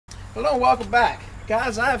Hello and welcome back.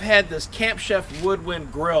 Guys, I've had this Camp Chef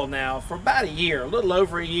Woodwind grill now for about a year, a little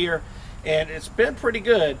over a year, and it's been pretty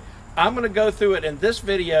good. I'm going to go through it in this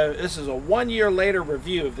video. This is a 1 year later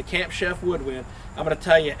review of the Camp Chef Woodwind. I'm going to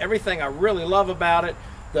tell you everything I really love about it,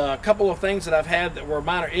 the couple of things that I've had that were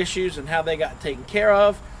minor issues and how they got taken care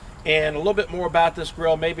of, and a little bit more about this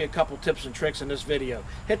grill, maybe a couple tips and tricks in this video.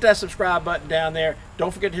 Hit that subscribe button down there.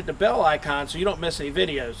 Don't forget to hit the bell icon so you don't miss any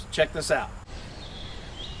videos. Check this out.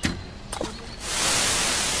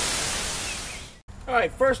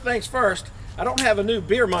 Alright, first things first, I don't have a new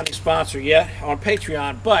beer money sponsor yet on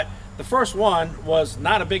Patreon, but the first one was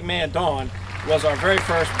Not a Big Man Dawn, was our very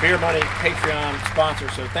first beer money Patreon sponsor.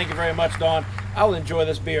 So thank you very much, Dawn. I'll enjoy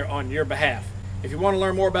this beer on your behalf. If you want to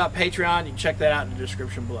learn more about Patreon, you can check that out in the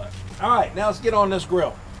description below. Alright, now let's get on this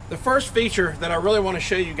grill. The first feature that I really want to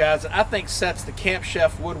show you guys that I think sets the Camp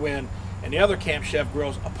Chef Woodwind and the other Camp Chef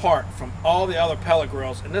grills apart from all the other pellet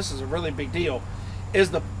grills, and this is a really big deal,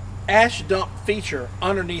 is the ash dump feature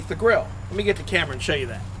underneath the grill. Let me get the camera and show you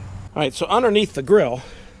that. Alright, so underneath the grill,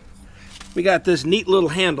 we got this neat little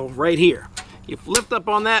handle right here. You lift up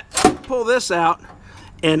on that, pull this out,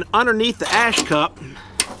 and underneath the ash cup,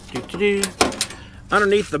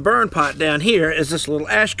 underneath the burn pot down here is this little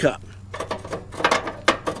ash cup.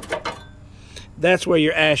 That's where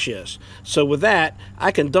your ash is. So with that,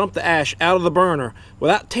 I can dump the ash out of the burner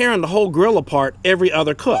without tearing the whole grill apart every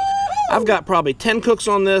other cook. I've got probably 10 cooks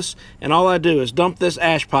on this, and all I do is dump this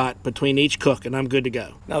ash pot between each cook, and I'm good to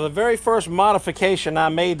go. Now, the very first modification I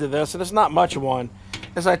made to this, and it's not much of one,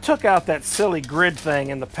 is I took out that silly grid thing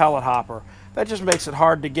in the pellet hopper. That just makes it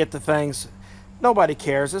hard to get to things. Nobody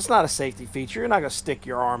cares. It's not a safety feature. You're not going to stick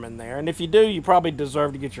your arm in there. And if you do, you probably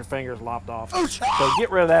deserve to get your fingers lopped off. So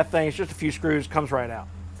get rid of that thing. It's just a few screws. Comes right out.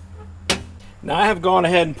 Now, I have gone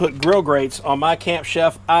ahead and put grill grates on my Camp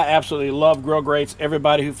Chef. I absolutely love grill grates.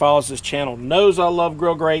 Everybody who follows this channel knows I love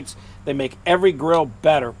grill grates. They make every grill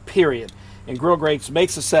better, period. And grill grates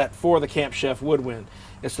makes a set for the Camp Chef Woodwind.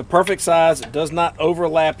 It's the perfect size. It does not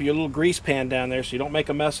overlap your little grease pan down there, so you don't make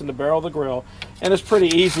a mess in the barrel of the grill. And it's pretty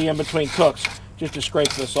easy in between cooks just to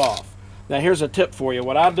scrape this off. Now, here's a tip for you.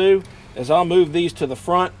 What I'll do is I'll move these to the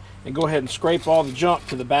front and go ahead and scrape all the junk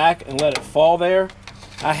to the back and let it fall there.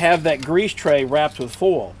 I have that grease tray wrapped with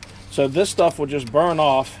foil, so this stuff will just burn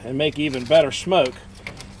off and make even better smoke.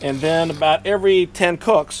 And then about every 10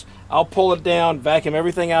 cooks, I'll pull it down, vacuum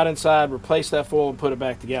everything out inside, replace that foil, and put it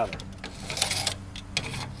back together.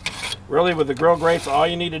 Really, with the grill grates, all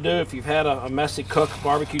you need to do if you've had a messy cook,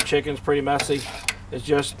 barbecue chicken's pretty messy, is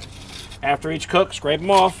just after each cook, scrape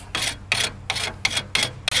them off,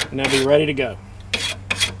 and they'll be ready to go.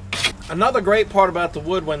 Another great part about the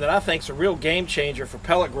Woodwind that I think is a real game changer for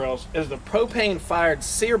pellet grills is the propane-fired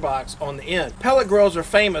sear box on the end. Pellet grills are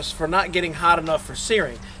famous for not getting hot enough for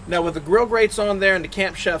searing. Now, with the grill grates on there and the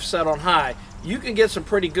Camp Chef set on high, you can get some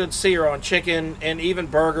pretty good sear on chicken and even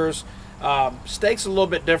burgers. Steak's a little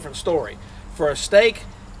bit different story. For a steak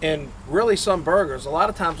and really some burgers, a lot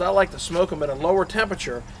of times I like to smoke them at a lower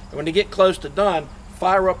temperature, and when they get close to done,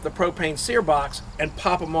 fire up the propane sear box and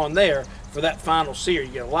pop them on there for that final sear. You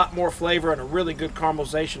get a lot more flavor and a really good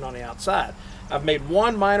caramelization on the outside. I've made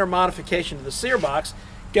one minor modification to the sear box.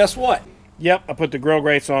 Guess what? Yep, I put the grill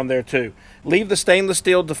grates on there too. Leave the stainless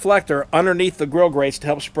steel deflector underneath the grill grates to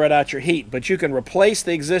help spread out your heat, but you can replace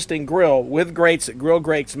the existing grill with grates that Grill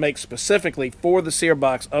Grates make specifically for the sear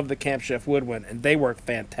box of the Camp Chef Woodwind, and they work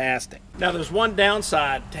fantastic. Now, there's one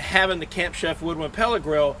downside to having the Camp Chef Woodwind pellet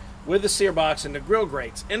grill with the sear box and the grill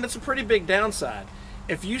grates, and it's a pretty big downside.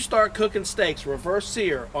 If you start cooking steaks reverse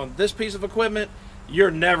sear on this piece of equipment,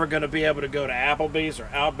 you're never going to be able to go to Applebee's or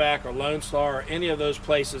Outback or Lone Star or any of those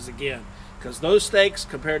places again, because those steaks,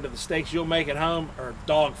 compared to the steaks you'll make at home, are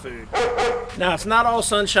dog food. Now, it's not all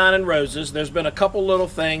sunshine and roses. There's been a couple little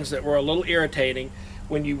things that were a little irritating.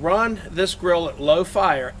 When you run this grill at low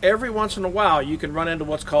fire, every once in a while you can run into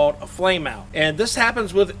what's called a flame out. And this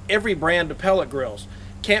happens with every brand of pellet grills.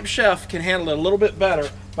 Camp Chef can handle it a little bit better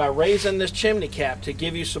by raising this chimney cap to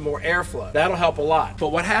give you some more airflow. That'll help a lot.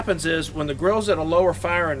 But what happens is when the grill's at a lower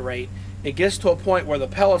firing rate, it gets to a point where the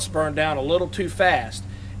pellets burn down a little too fast,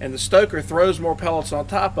 and the stoker throws more pellets on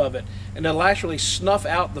top of it, and it'll actually snuff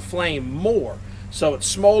out the flame more. So it's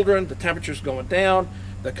smoldering, the temperature's going down,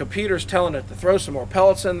 the computer's telling it to throw some more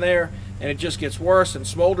pellets in there, and it just gets worse and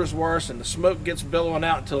smolders worse, and the smoke gets billowing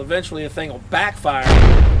out until eventually the thing will backfire,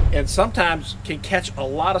 and sometimes can catch a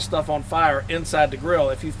lot of stuff on fire inside the grill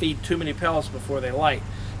if you feed too many pellets before they light.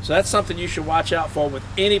 So that's something you should watch out for with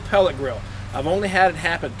any pellet grill. I've only had it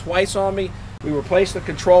happen twice on me. We replaced the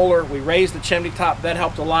controller, we raised the chimney top, that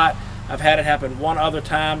helped a lot. I've had it happen one other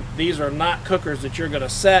time. These are not cookers that you're going to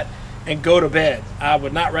set and go to bed. I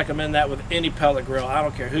would not recommend that with any pellet grill. I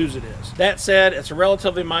don't care whose it is. That said, it's a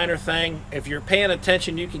relatively minor thing. If you're paying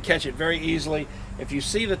attention, you can catch it very easily. If you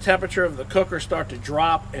see the temperature of the cooker start to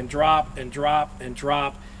drop and drop and drop and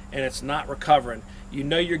drop, and it's not recovering, you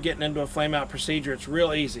know you're getting into a flame out procedure. It's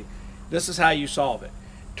real easy. This is how you solve it.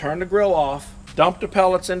 Turn the grill off, dump the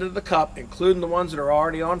pellets into the cup, including the ones that are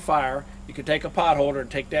already on fire. You can take a pot holder and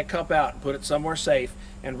take that cup out and put it somewhere safe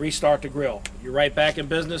and restart the grill. You're right back in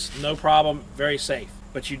business, no problem, very safe.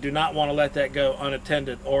 But you do not want to let that go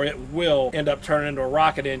unattended, or it will end up turning into a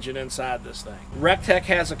rocket engine inside this thing. RecTech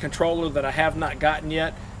has a controller that I have not gotten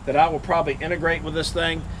yet that I will probably integrate with this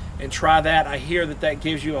thing and try that. I hear that that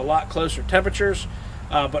gives you a lot closer temperatures,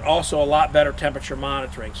 but also a lot better temperature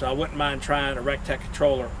monitoring. So I wouldn't mind trying a RecTech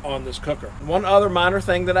controller on this cooker. One other minor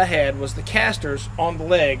thing that I had was the casters on the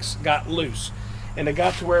legs got loose. And it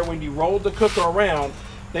got to where when you rolled the cooker around,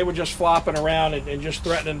 they were just flopping around and just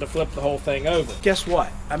threatening to flip the whole thing over. Guess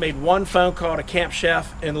what? I made one phone call to Camp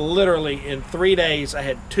Chef, and literally in 3 days, I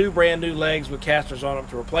had 2 brand new legs with casters on them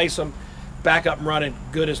to replace them, back up and running,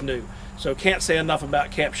 good as new. So can't say enough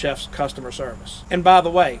about Camp Chef's customer service. And by the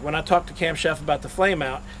way, when I talked to Camp Chef about the flame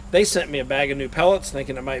out, they sent me a bag of new pellets,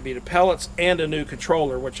 thinking it might be the pellets, and a new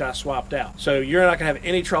controller, which I swapped out. So you're not gonna have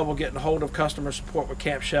any trouble getting a hold of customer support with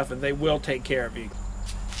Camp Chef, and they will take care of you.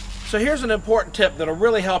 So here's an important tip that'll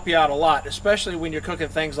really help you out a lot, especially when you're cooking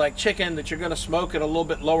things like chicken that you're gonna smoke at a little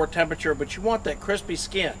bit lower temperature, but you want that crispy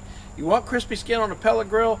skin. You want crispy skin on a pellet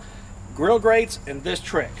grill grates, and this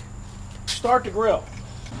trick. Start the grill.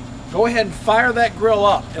 Go ahead and fire that grill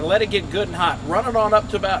up and let it get good and hot. Run it on up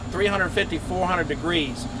to about 350, 400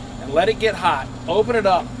 degrees and let it get hot. Open it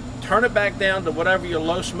up, turn it back down to whatever your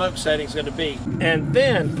low smoke setting is going to be, and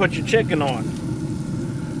then put your chicken on.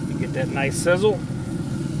 You get that nice sizzle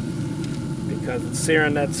because it's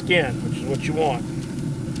searing that skin, which is what you want.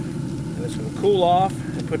 And it's going to cool off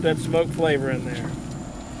and put that smoke flavor in there.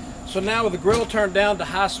 So now with the grill turned down to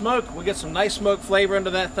high smoke, we get some nice smoke flavor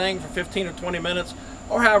into that thing for 15 or 20 minutes,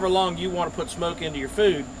 or however long you want to put smoke into your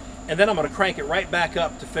food. And then I'm going to crank it right back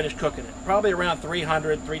up to finish cooking it. Probably around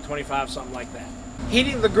 300, 325, something like that.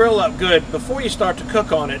 Heating the grill up good before you start to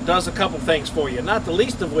cook on it does a couple things for you, not the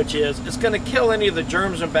least of which is it's going to kill any of the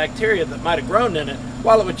germs and bacteria that might have grown in it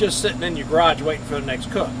while it was just sitting in your garage waiting for the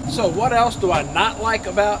next cook. So what else do I not like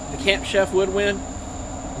about the Camp Chef Woodwind?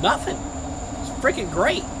 Nothing. It's freaking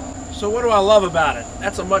great. So what do I love about it?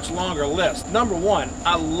 That's a much longer list. Number one,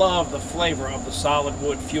 I love the flavor of the solid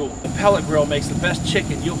wood fuel. The pellet grill makes the best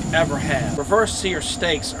chicken you'll ever have. Reverse sear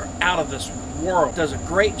steaks are out of this world. Does a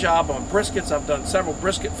great job on briskets. I've done several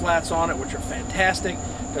brisket flats on it, which are fantastic.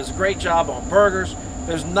 Does a great job on burgers.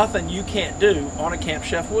 There's nothing you can't do on a Camp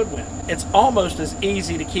Chef Woodwind. It's almost as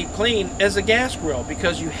easy to keep clean as a gas grill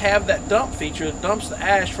because you have that dump feature that dumps the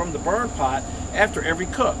ash from the burn pot after every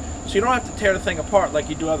cook. So you don't have to tear the thing apart like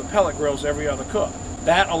you do other pellet grills every other cook.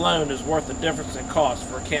 That alone is worth the difference in cost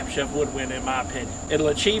for a Camp Chef Woodwind, in my opinion. It'll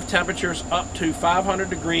achieve temperatures up to 500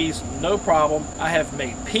 degrees, no problem. I have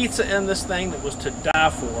made pizza in this thing that was to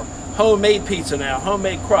die for. Homemade pizza now,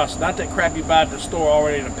 homemade crust, not that crap you buy at the store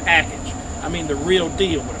already in a package. I mean the real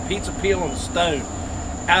deal, with a pizza peel and a stone.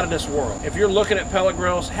 Out of this world. If you're looking at pellet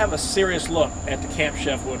grills, have a serious look at the Camp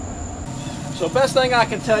Chef Woodwind. So best thing I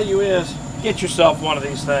can tell you is, get yourself one of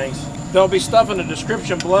these things. There'll be stuff in the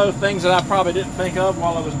description below, things that I probably didn't think of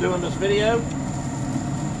while I was doing this video.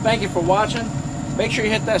 Thank you for watching. Make sure you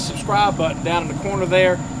hit that subscribe button down in the corner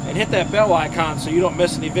there and hit that bell icon so you don't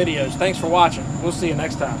miss any videos. Thanks for watching. We'll see you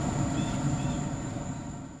next time.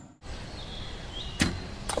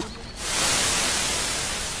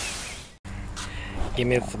 Give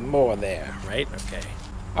me some more there, right? Okay.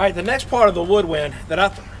 All right, the next part of the Woodwind that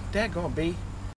I... Daggone bee.